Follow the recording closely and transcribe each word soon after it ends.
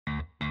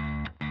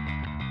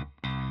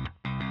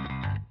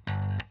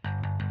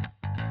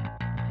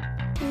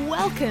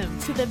Welcome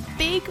to the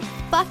Big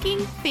Fucking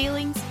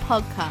Feelings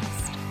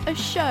Podcast, a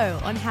show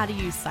on how to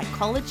use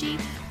psychology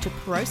to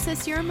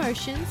process your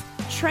emotions,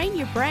 train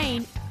your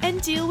brain,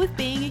 and deal with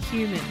being a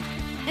human.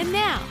 And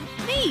now,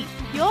 me,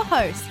 your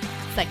host,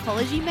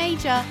 psychology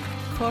major,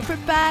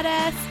 corporate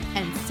badass,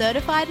 and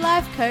certified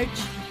life coach,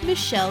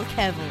 Michelle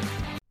Kevill.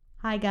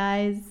 Hi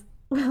guys,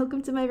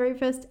 welcome to my very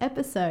first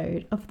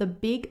episode of the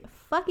Big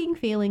Fucking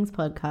Feelings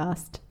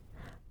Podcast.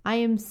 I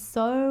am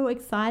so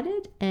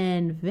excited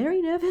and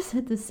very nervous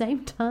at the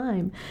same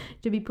time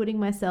to be putting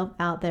myself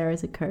out there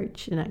as a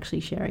coach and actually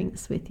sharing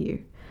this with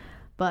you.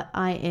 But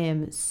I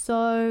am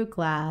so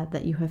glad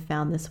that you have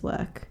found this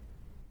work.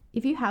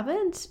 If you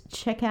haven't,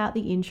 check out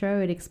the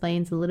intro. It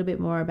explains a little bit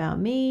more about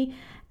me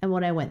and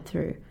what I went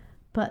through.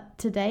 But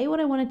today what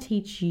I want to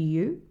teach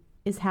you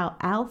is how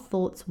our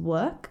thoughts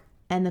work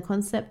and the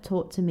concept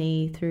taught to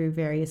me through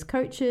various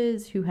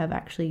coaches who have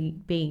actually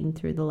been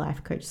through the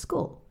life coach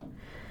school.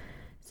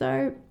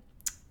 So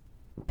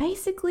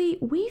basically,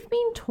 we've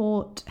been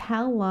taught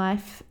how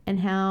life and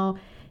how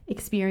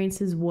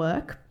experiences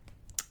work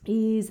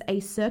is a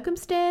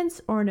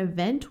circumstance or an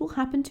event will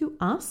happen to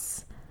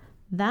us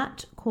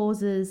that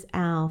causes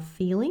our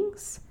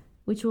feelings,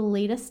 which will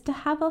lead us to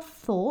have a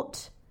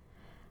thought.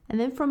 And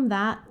then from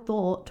that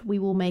thought, we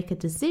will make a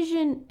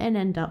decision and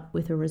end up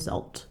with a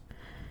result.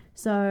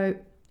 So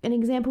an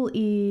example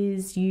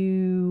is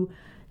you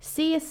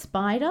see a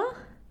spider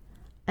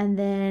and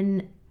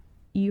then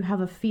you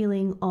have a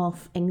feeling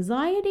of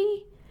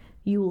anxiety.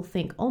 You will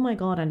think, oh my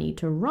God, I need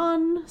to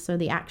run. So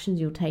the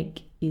actions you'll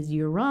take is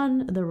you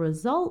run. The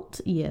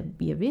result, you've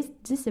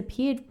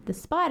disappeared. The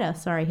spider,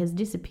 has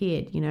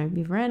disappeared.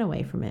 You've ran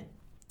away from it.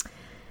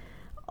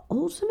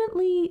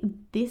 Ultimately,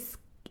 this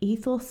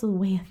ethos or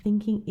way of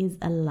thinking is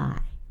a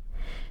lie.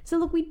 So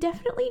look, we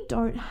definitely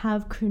don't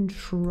have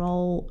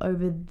control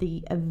over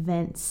the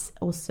events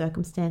or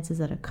circumstances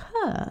that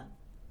occur.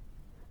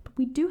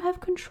 We do have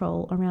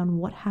control around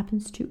what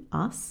happens to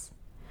us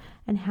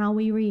and how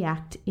we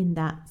react in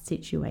that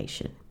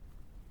situation.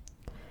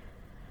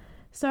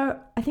 So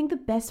I think the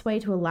best way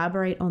to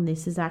elaborate on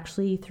this is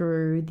actually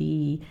through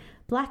the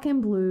black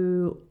and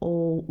blue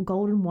or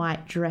gold and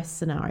white dress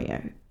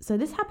scenario. So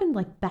this happened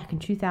back in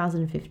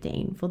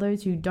 2015. For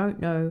those who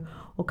don't know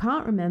or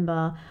can't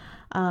remember,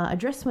 a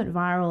dress went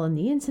viral on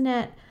the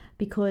internet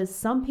because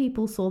some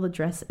people saw the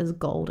dress as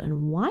gold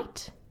and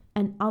white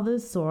and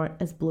others saw it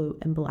as blue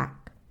and black.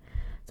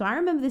 So I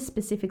remember this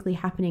specifically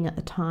happening at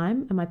the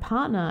time, and my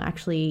partner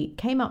actually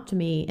came up to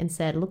me and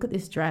said, look at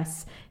this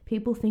dress.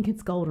 People think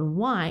it's gold and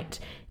white.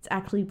 It's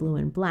actually blue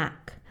and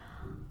black.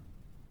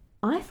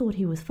 I thought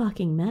he was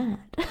fucking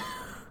mad.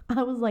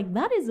 I was like,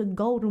 that is a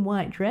gold and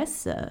white dress,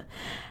 sir.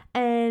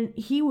 And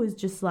he was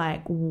just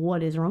like,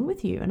 what is wrong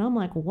with you? And I'm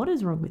like, what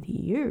is wrong with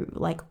you?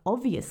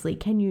 Obviously,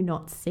 can you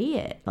not see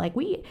it?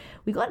 We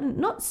got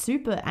not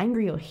super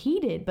angry or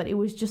heated, but it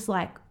was just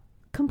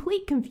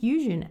complete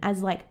confusion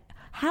as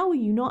how are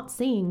you not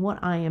seeing what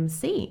I am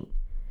seeing?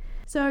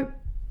 So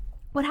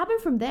what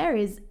happened from there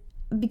is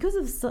because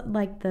of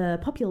the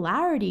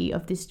popularity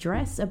of this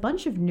dress, a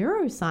bunch of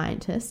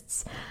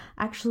neuroscientists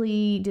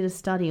actually did a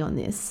study on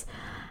this,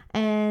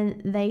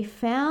 and they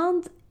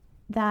found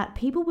that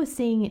people were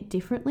seeing it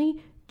differently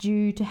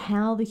due to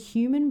how the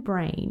human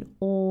brain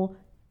or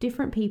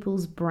different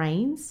people's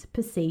brains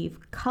perceive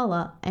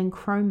color and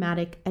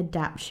chromatic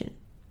adaptation.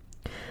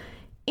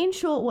 In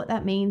short, what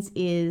that means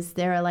is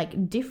there are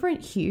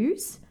different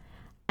hues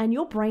and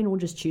your brain will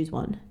just choose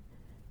one.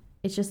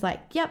 It's just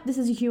yep, this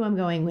is a hue I'm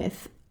going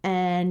with.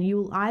 And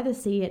you'll either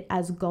see it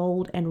as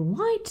gold and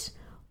white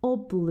or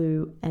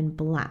blue and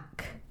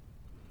black.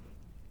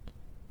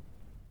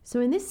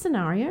 So in this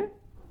scenario,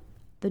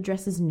 the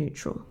dress is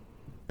neutral.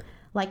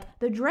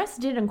 The dress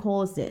didn't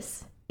cause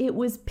this. It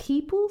was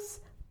people's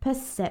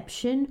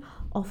perception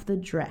of the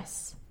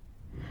dress.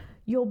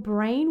 Your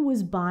brain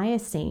was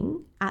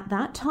biasing at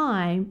that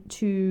time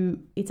to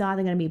it's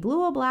either going to be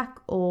blue or black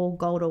or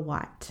gold or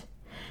white.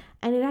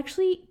 And it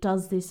actually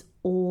does this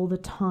all the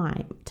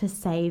time to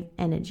save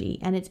energy.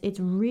 And it's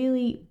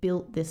really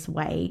built this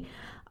way.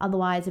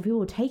 Otherwise, if we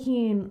were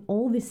taking in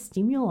all this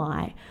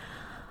stimuli,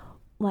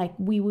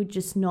 we would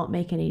just not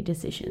make any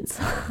decisions.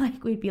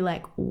 We'd be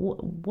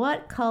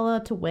what color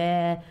to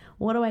wear?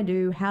 What do I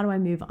do? How do I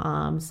move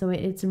arms? So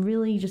it's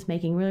really just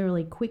making really,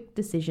 really quick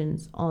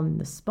decisions on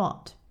the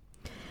spot.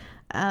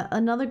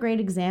 Another great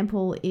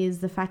example is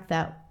the fact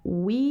that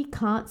we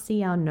can't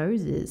see our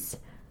noses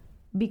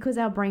because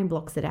our brain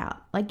blocks it out.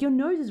 Your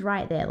nose is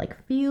right there.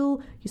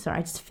 Sorry,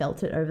 I just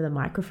felt it over the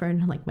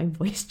microphone. My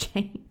voice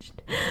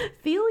changed.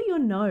 Feel your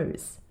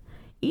nose.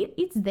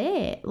 It's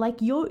there.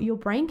 Your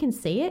brain can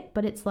see it,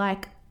 but it's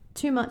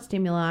too much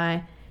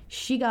stimuli.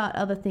 She got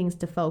other things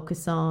to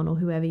focus on, or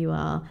whoever you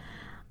are.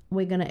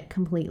 We're going to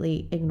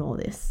completely ignore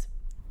this,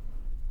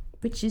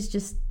 which is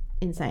just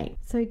insane.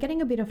 So getting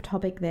a bit off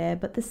topic there,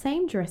 but the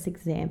same dress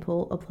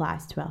example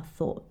applies to our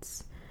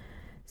thoughts.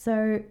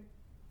 So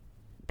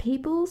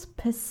people's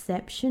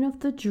perception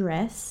of the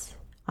dress,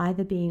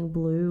 either being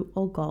blue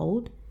or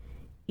gold,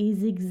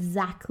 is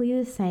exactly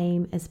the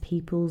same as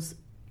people's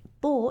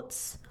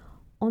thoughts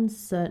on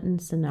certain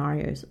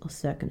scenarios or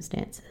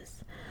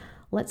circumstances.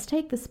 Let's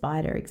take the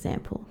spider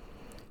example.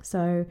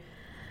 So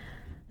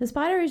the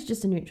spider is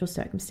just a neutral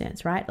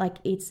circumstance, right? Like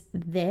it's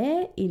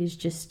there, it is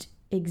just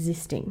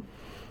existing.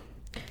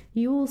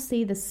 You will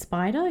see the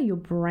spider, your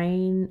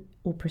brain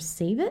will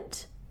perceive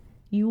it.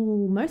 You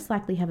will most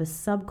likely have a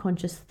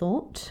subconscious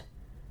thought,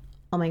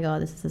 oh my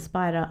God, this is a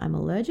spider, I'm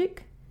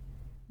allergic.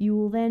 You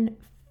will then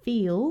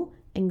feel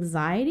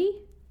anxiety.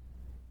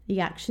 The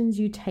actions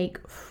you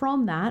take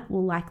from that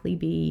will likely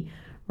be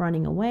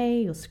running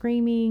away or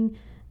screaming.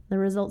 The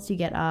results you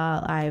get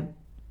are,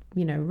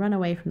 run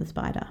away from the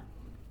spider.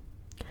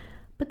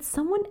 But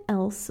someone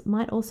else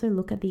might also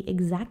look at the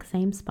exact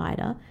same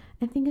spider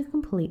and think a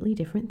completely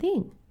different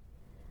thing.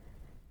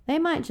 They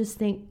might just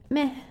think,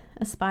 meh,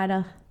 a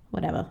spider,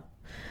 whatever.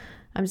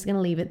 I'm just going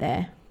to leave it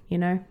there,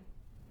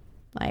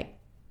 Like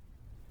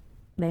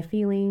their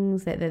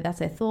feelings, that's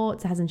their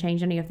thoughts. It hasn't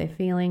changed any of their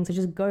feelings. So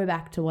just go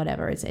back to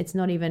whatever. It's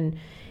not even,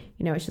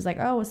 it's just like,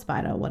 oh, a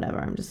spider, whatever.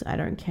 I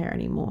don't care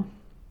anymore.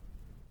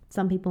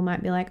 Some people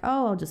might be like,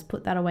 oh, I'll just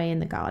put that away in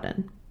the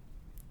garden.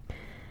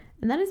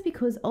 And that is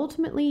because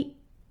ultimately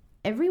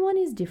everyone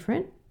is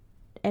different.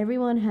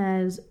 Everyone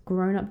has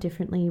grown up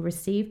differently,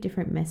 received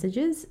different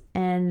messages,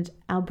 and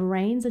our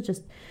brains they're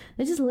just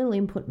little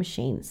input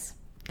machines.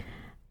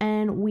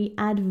 And we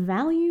add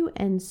value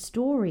and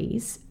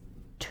stories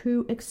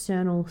to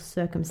external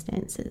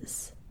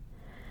circumstances.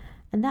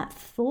 And that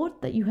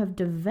thought that you have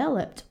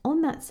developed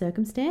on that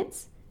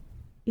circumstance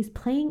is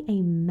playing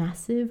a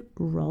massive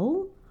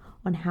role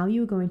on how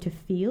you're going to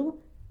feel,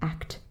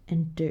 act,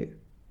 and do.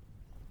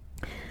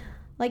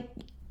 Like,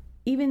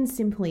 even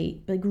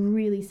simply, like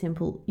really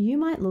simple, you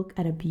might look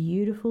at a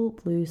beautiful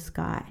blue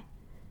sky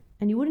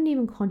and you wouldn't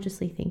even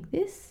consciously think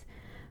this,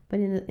 but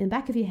in the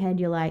back of your head,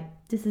 you're like,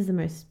 this is the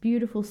most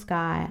beautiful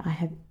sky I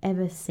have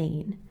ever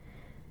seen.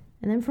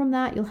 And then from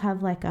that, you'll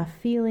have like a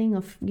feeling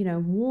of,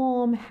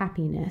 warm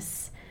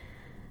happiness.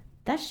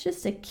 That's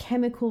just a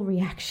chemical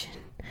reaction.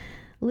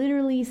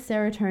 Literally,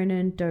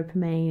 serotonin,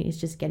 dopamine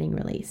is just getting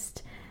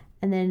released.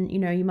 And then,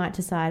 you might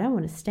decide, I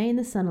want to stay in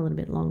the sun a little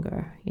bit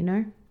longer,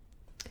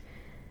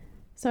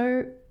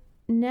 So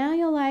now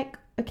you're like,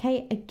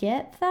 okay, I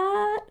get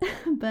that,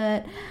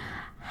 but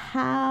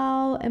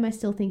how am I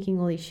still thinking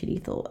all these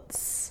shitty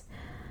thoughts?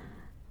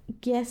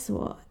 Guess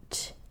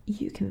what?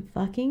 You can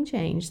fucking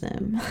change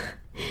them.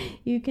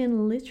 You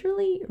can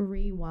literally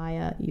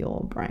rewire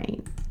your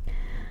brain.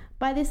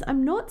 By this,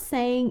 I'm not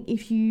saying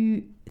if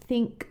you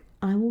think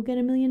I will get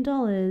 $1 million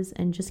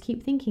and just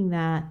keep thinking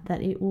that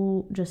it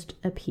will just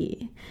appear.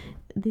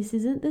 This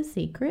isn't the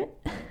secret.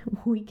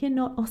 We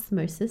cannot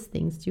osmosis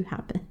things to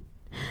happen.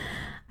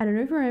 I don't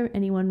know if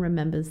anyone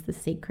remembers The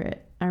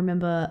Secret. I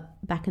remember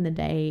back in the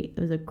day,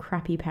 there was a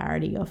crappy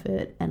parody of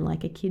it, and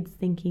like a kid's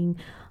thinking,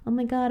 oh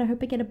my God, I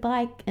hope I get a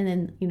bike. And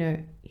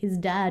then, his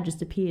dad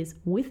just appears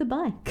with a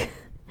bike.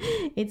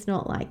 It's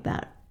not like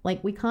that.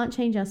 Like, we can't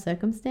change our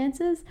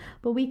circumstances,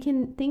 but we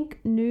can think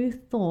new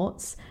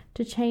thoughts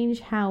to change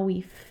how we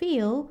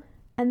feel,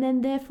 and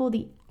then therefore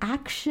the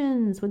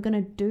actions we're going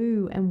to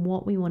do and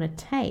what we want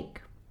to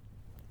take.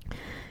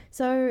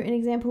 So an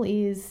example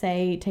is,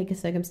 say, take a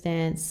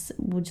circumstance,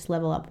 we'll just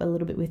level up a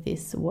little bit with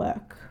this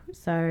work.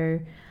 So,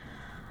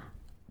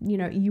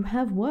 you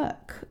have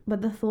work,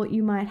 but the thought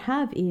you might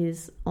have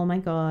is, oh my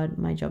God,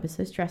 my job is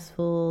so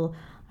stressful.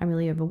 I'm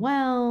really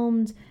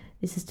overwhelmed.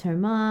 This is too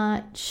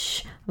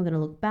much. I'm going to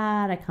look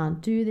bad. I can't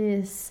do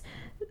this.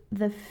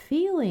 The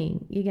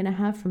feeling you're going to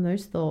have from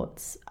those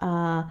thoughts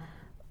are,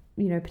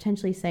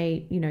 potentially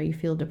say, you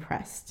feel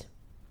depressed.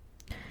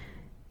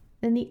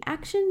 Then the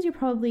actions you're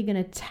probably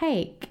going to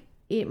take,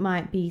 it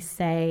might be,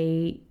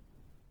 say,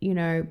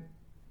 you're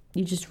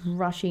just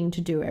rushing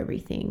to do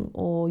everything,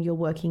 or you're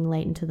working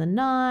late into the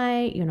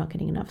night, you're not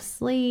getting enough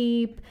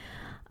sleep.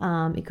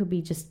 It could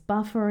be just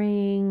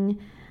buffering,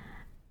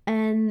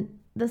 and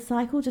the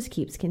cycle just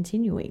keeps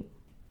continuing.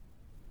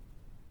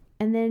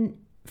 And then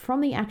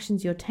from the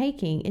actions you're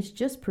taking, it's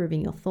just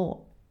proving your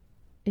thought.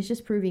 It's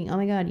just proving, oh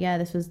my God, yeah,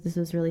 this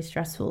was really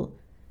stressful,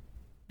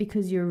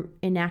 because you're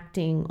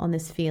enacting on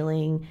this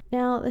feeling.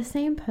 Now, the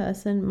same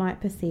person might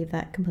perceive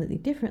that completely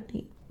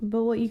differently.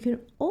 But what you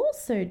can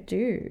also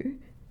do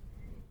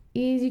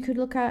is you could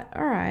look at,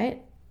 all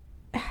right,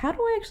 how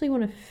do I actually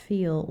want to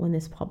feel when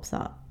this pops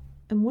up?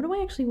 And what do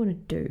I actually want to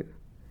do?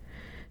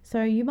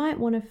 So you might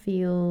want to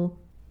feel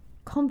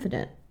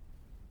confident.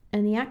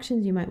 And the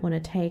actions you might want to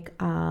take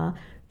are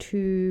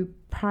to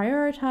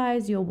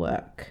prioritize your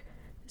work,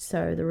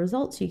 so the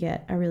results you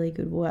get are really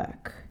good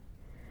work.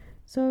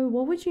 So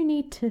what would you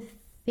need to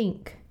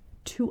think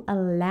to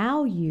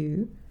allow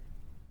you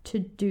to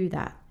do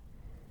that?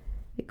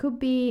 It could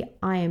be,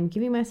 I am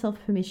giving myself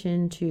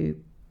permission to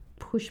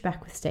push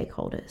back with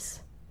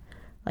stakeholders.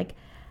 Like,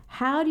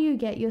 how do you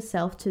get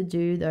yourself to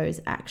do those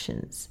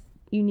actions?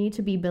 You need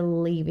to be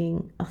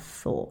believing a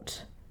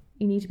thought.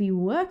 You need to be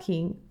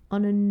working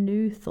on a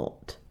new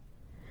thought.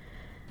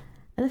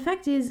 And the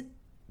fact is,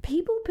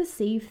 people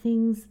perceive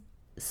things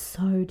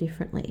so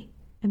differently.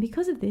 And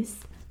because of this,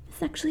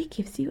 this actually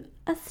gives you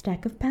a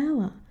stack of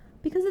power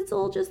because it's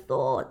all just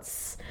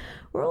thoughts.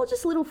 We're all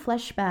just little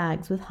flesh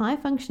bags with high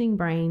functioning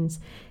brains,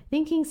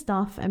 thinking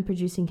stuff and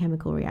producing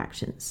chemical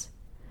reactions.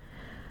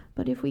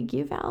 But if we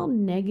give our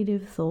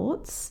negative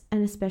thoughts,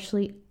 and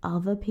especially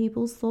other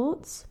people's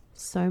thoughts,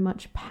 so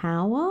much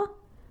power,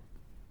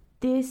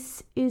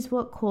 this is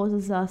what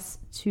causes us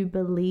to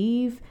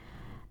believe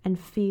and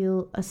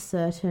feel a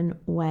certain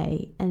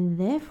way, and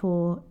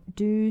therefore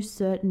do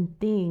certain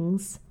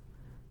things,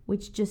 and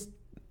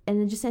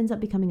it just ends up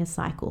becoming a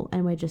cycle,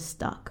 and we're just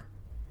stuck.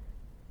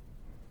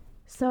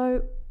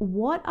 So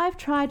what I've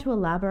tried to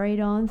elaborate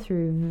on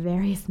through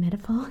various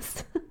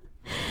metaphors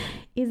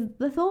is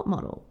the thought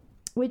model,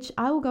 which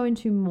I will go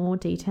into more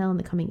detail in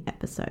the coming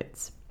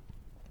episodes.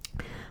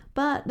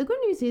 But the good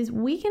news is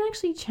we can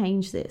actually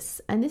change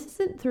this. And this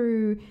isn't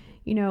through,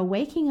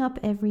 waking up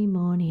every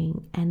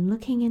morning and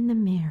looking in the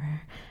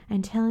mirror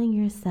and telling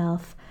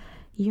yourself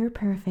you're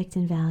perfect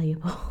and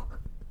valuable.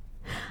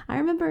 I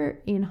remember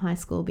in high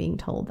school being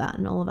told that,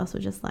 and all of us were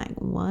just like,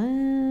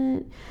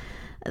 what?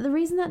 The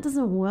reason that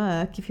doesn't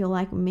work, if you're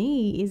like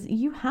me, is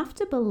you have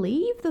to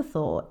believe the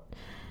thought.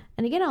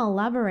 And again, I'll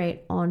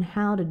elaborate on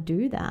how to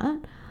do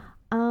that.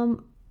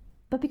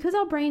 But because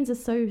our brains are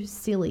so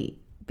silly,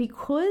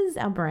 because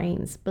our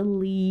brains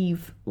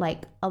believe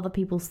like other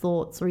people's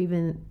thoughts or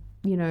even,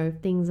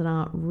 things that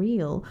aren't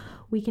real,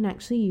 we can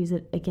actually use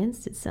it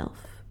against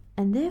itself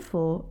and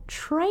therefore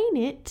train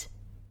it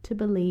to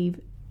believe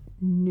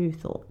new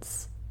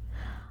thoughts.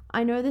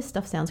 I know this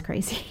stuff sounds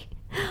crazy.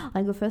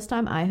 Like the first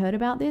time I heard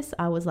about this,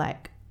 I was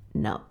like,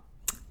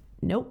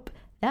 nope.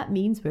 That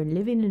means we're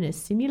living in a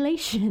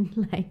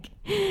simulation. Like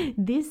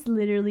this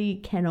literally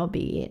cannot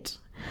be it.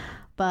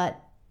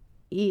 But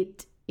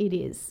it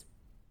is.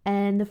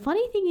 And the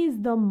funny thing is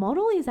the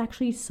model is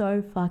actually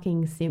so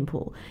fucking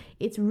simple.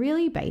 It's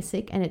really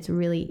basic and it's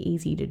really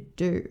easy to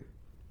do.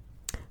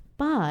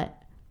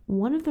 But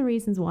one of the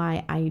reasons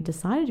why I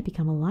decided to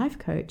become a life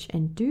coach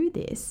and do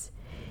this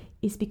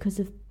is because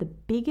of the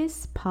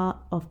biggest part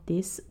of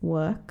this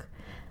work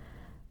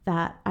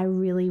that I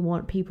really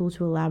want people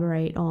to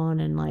elaborate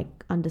on and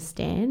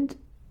understand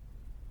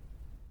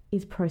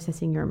is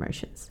processing your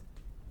emotions.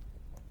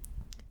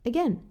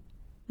 Again,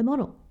 the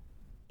model.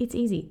 It's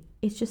easy.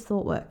 It's just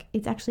thought work.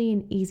 It's actually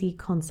an easy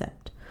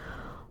concept.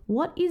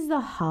 What is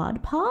the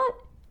hard part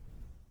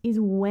is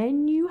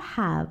when you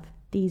have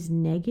these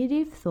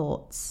negative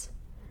thoughts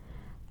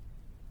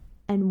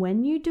and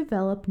when you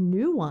develop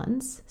new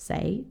ones,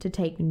 say, to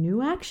take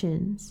new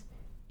actions,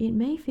 it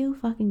may feel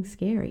fucking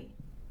scary.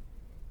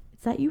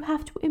 It's that you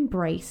have to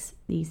embrace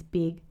these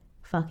big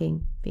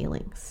fucking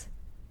feelings.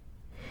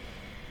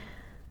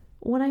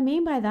 What I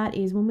mean by that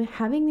is when we're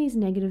having these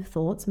negative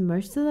thoughts,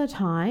 most of the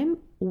time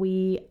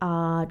we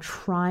are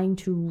trying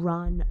to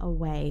run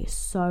away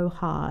so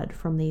hard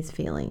from these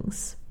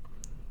feelings.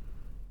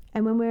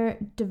 And when we're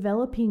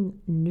developing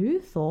new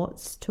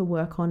thoughts to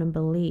work on and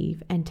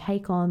believe and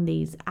take on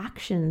these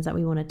actions that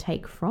we want to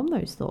take from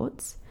those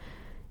thoughts,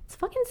 it's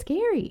fucking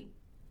scary.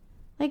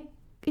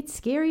 It's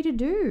scary to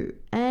do.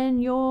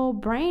 And your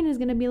brain is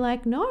going to be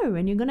like, no,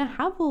 and you're going to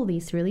have all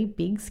these really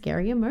big,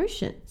 scary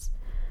emotions.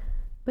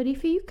 But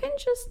if you can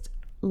just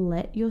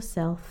let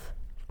yourself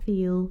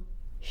feel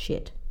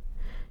shit,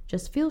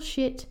 just feel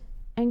shit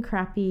and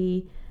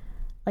crappy,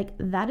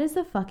 that is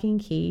the fucking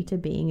key to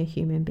being a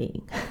human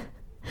being.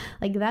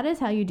 That is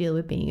how you deal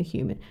with being a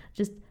human.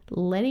 Just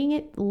letting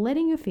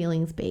your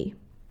feelings be.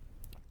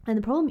 And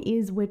the problem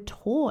is we're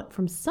taught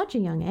from such a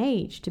young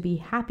age to be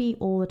happy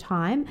all the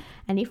time.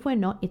 And if we're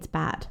not, it's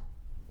bad.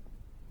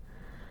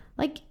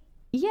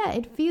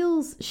 It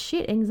feels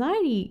shit.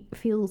 Anxiety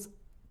feels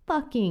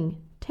fucking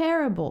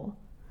terrible.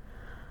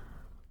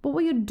 But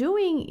what you're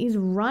doing is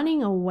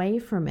running away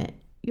from it.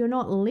 You're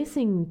not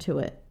listening to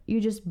it.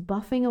 You're just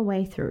buffing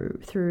away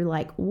through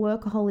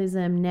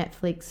workaholism,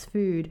 Netflix,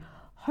 food,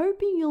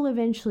 hoping you'll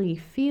eventually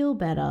feel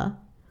better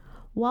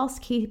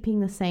whilst keeping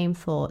the same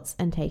thoughts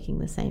and taking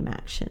the same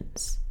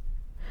actions.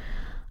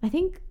 I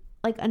think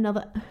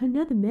another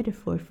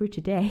metaphor for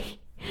today,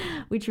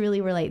 which really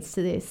relates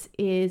to this,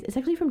 is it's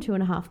actually from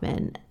 2.5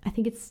 Men. I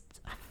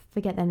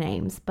forget their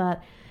names,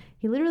 but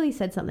he literally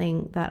said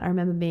something that I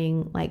remember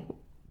being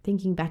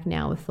thinking back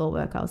now with thought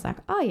work. I was like,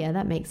 oh yeah,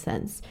 that makes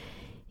sense.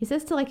 He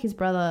says to his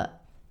brother,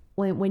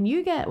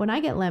 when I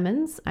get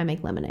lemons, I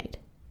make lemonade.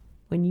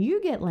 When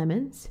you get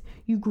lemons,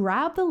 you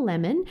grab the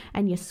lemon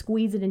and you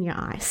squeeze it in your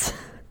eyes.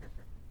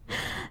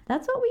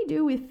 That's what we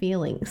do with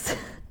feelings.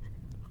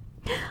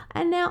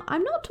 And now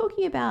I'm not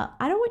talking about,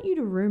 I don't want you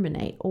to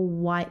ruminate or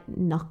white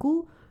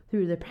knuckle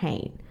through the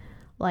pain.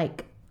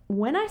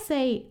 When I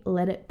say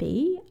let it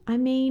be, I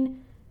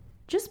mean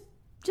just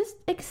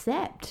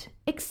accept.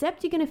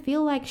 Accept you're going to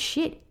feel like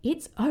shit.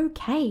 It's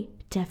okay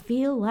to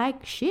feel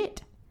like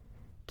shit.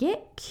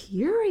 Get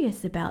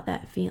curious about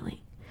that feeling.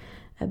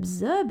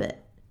 Observe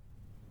it.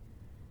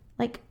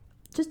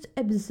 Just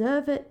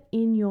observe it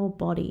in your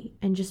body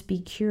and just be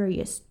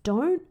curious.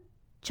 Don't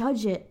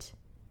judge it,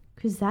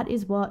 because that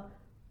is what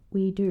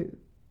we do.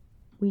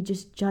 We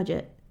just judge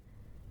it.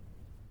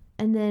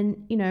 And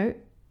then,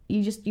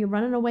 you're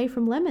running away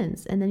from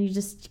lemons, and then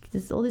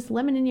there's all this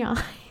lemon in your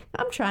eye.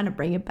 I'm trying to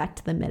bring it back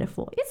to the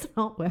metaphor. It's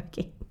not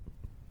working.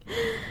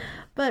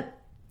 But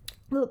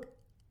look,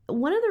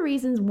 one of the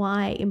reasons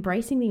why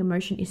embracing the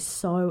emotion is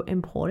so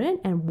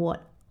important, and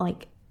what,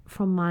 like,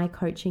 from my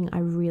coaching, I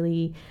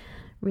really,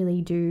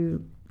 really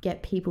do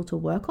get people to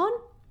work on,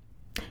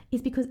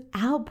 is because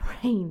our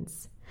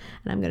brains,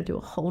 and I'm going to do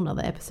a whole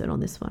nother episode on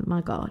this one,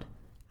 my God,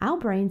 our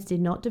brains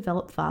did not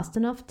develop fast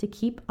enough to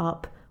keep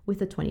up with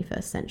the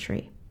 21st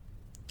century.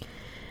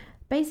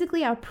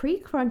 Basically, our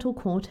prefrontal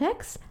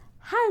cortex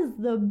has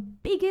the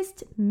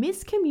biggest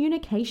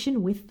miscommunication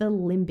with the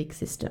limbic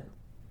system.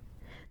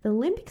 The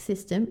limbic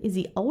system is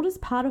the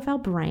oldest part of our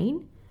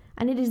brain,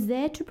 and it is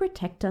there to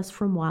protect us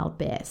from wild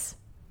bears.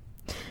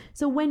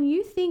 So when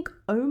you think,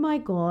 oh my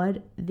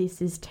God,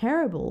 this is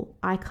terrible,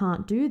 I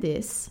can't do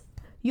this,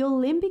 your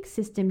limbic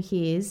system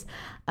hears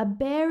a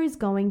bear is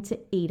going to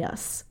eat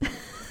us.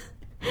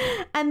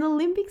 And the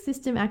limbic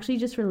system actually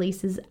just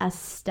releases a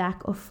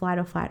stack of flight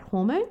or fight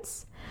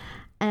hormones.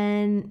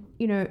 And,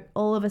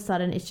 all of a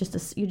sudden it's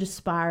just you're just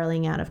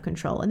spiraling out of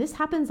control. And this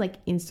happens like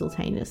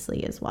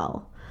instantaneously as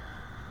well.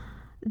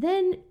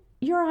 Then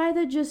you're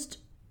either just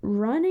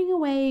running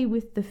away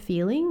with the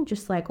feeling,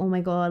 just like, oh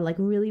my God, like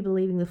really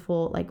believing the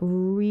thought, like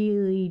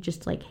really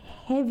just like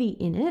heavy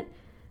in it,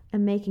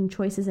 and making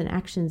choices and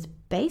actions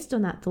based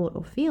on that thought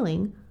or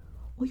feeling,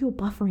 or you're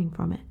buffering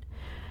from it.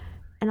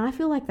 And I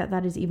feel like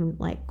that is even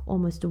like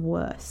almost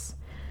worse.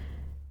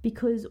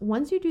 Because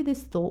once you do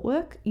this thought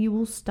work, you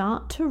will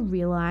start to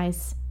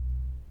realize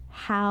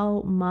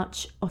how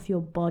much of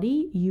your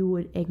body you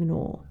would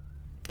ignore.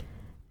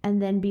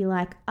 And then be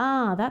like,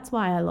 that's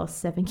why I lost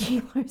 7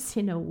 kilos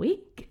in a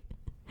week.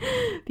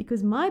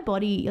 Because my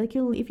body, like,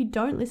 if you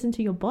don't listen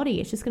to your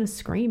body, it's just going to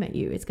scream at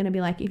you. It's going to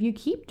be like, if you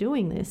keep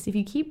doing this, if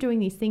you keep doing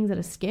these things that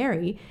are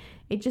scary,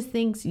 it just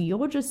thinks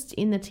you're just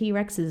in the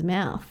T-Rex's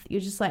mouth.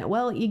 You're just like,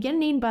 well, you're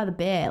getting eaten by the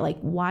bear. Like,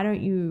 why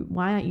aren't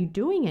you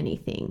doing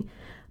anything?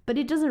 But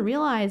it doesn't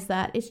realize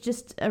that it's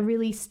just a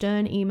really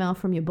stern email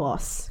from your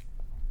boss.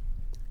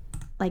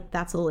 Like,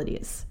 that's all it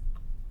is.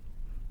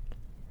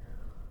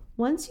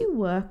 Once you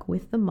work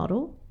with the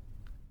model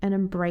and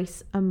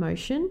embrace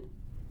emotion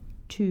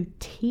to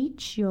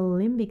teach your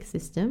limbic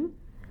system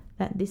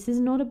that this is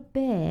not a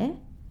bear,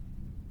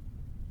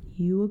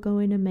 you are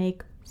going to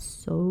make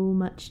so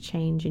much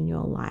change in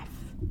your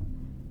life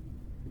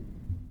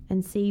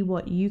and see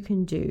what you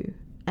can do.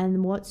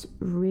 And what's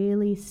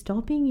really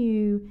stopping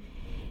you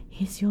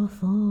is your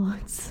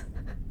thoughts.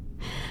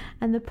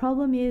 And the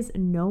problem is,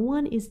 no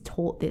one is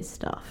taught this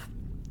stuff.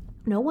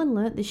 No one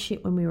learnt this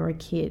shit when we were a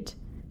kid.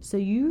 So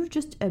you've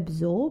just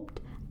absorbed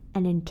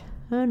and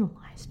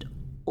internalized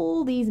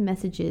all these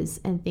messages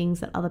and things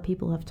that other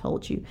people have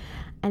told you,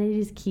 and it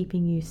is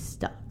keeping you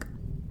stuck.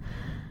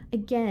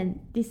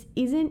 Again, this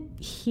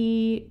isn't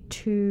here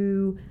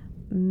to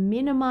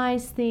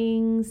minimize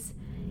things.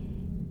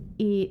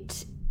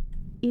 It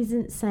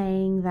isn't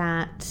saying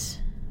that,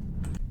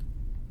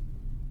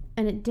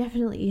 and it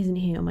definitely isn't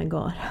here, oh my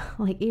God,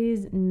 like, it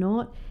is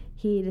not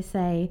here to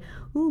say,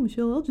 oh,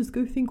 Michelle, I'll just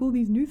go think all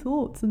these new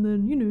thoughts and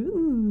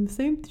then,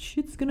 same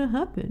shit's gonna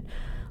happen.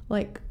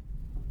 Like,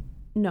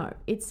 no,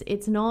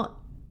 it's not.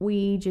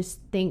 We just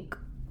think,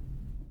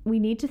 we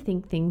need to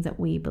think things that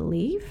we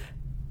believe,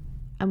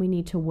 and we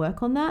need to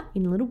work on that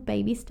in little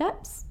baby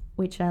steps,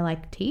 which I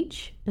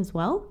teach as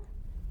well.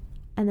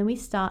 And then we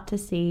start to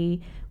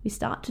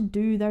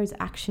do those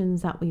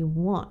actions that we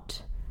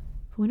want.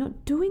 But we're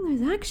not doing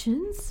those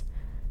actions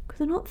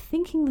because we're not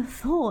thinking the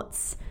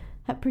thoughts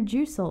that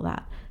produce all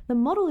that. The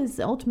model is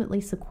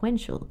ultimately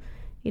sequential.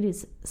 It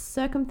is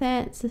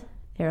circumstance,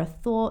 there are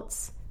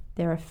thoughts,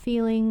 there are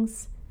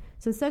feelings.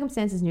 So the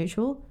circumstance is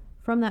neutral.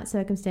 From that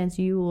circumstance,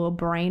 your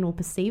brain will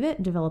perceive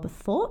it, develop a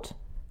thought.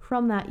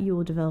 From that, you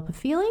will develop a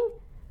feeling.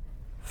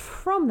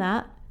 From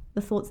that,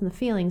 the thoughts and the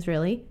feelings,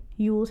 really,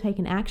 you will take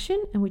an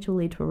action, and which will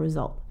lead to a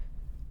result.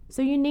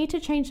 So you need to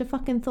change the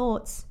fucking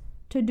thoughts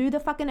to do the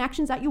fucking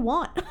actions that you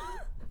want.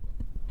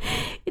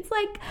 It's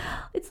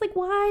like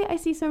why I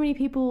see so many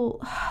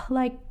people,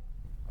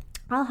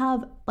 I'll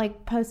have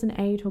person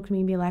A talk to me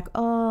and be like,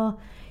 oh,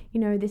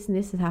 this and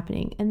this is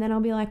happening. And then I'll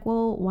be like,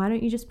 well, why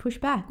don't you just push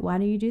back? Why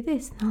do you do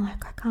this? And they're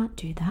like, I can't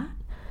do that.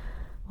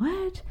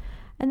 What?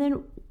 And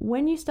then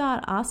when you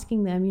start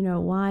asking them,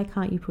 why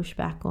can't you push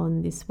back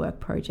on this work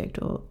project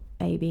or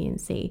A, B,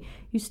 and C,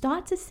 you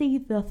start to see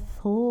the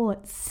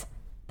thoughts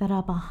that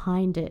are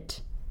behind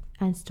it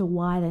as to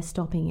why they're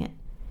stopping it.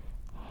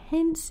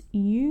 Hence,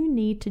 you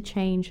need to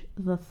change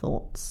the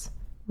thoughts.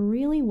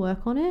 Really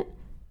work on it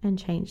and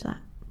change that.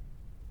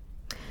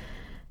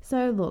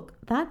 So look,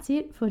 that's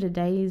it for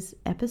today's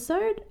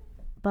episode,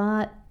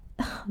 but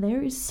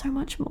there is so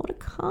much more to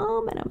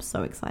come, and I'm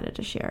so excited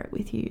to share it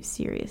with you.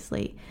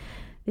 Seriously,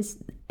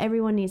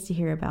 everyone needs to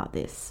hear about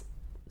this.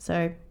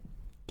 So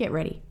get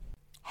ready.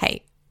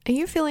 Hey, are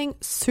you feeling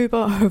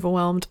super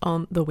overwhelmed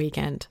on the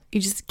weekend?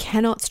 You just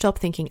cannot stop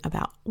thinking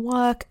about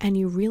work and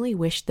you really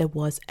wish there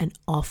was an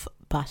off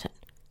button.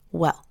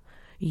 Well,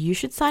 you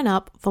should sign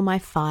up for my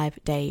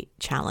 5-day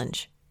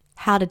challenge.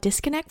 how to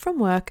disconnect from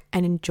work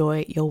and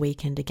enjoy your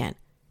weekend again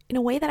in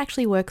a way that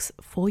actually works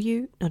for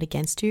you, not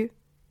against you.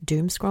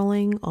 Doom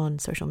scrolling on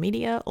social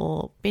media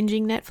or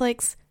binging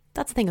Netflix,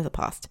 that's a thing of the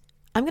past.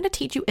 I'm going to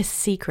teach you a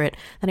secret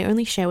that I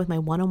only share with my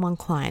one-on-one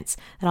clients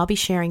that I'll be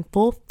sharing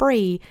for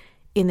free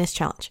in this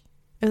challenge.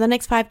 Over the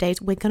next 5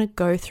 days, we're going to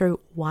go through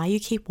why you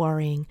keep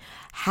worrying,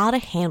 how to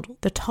handle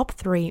the top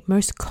 3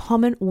 most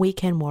common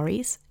weekend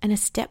worries, and a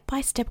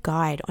step-by-step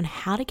guide on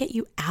how to get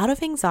you out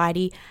of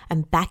anxiety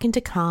and back into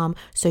calm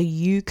so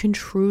you can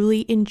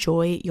truly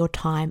enjoy your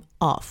time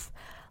off.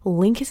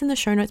 Link is in the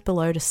show notes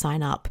below to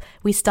sign up.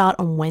 We start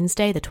on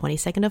Wednesday, the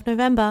 22nd of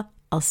November.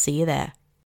 I'll see you there.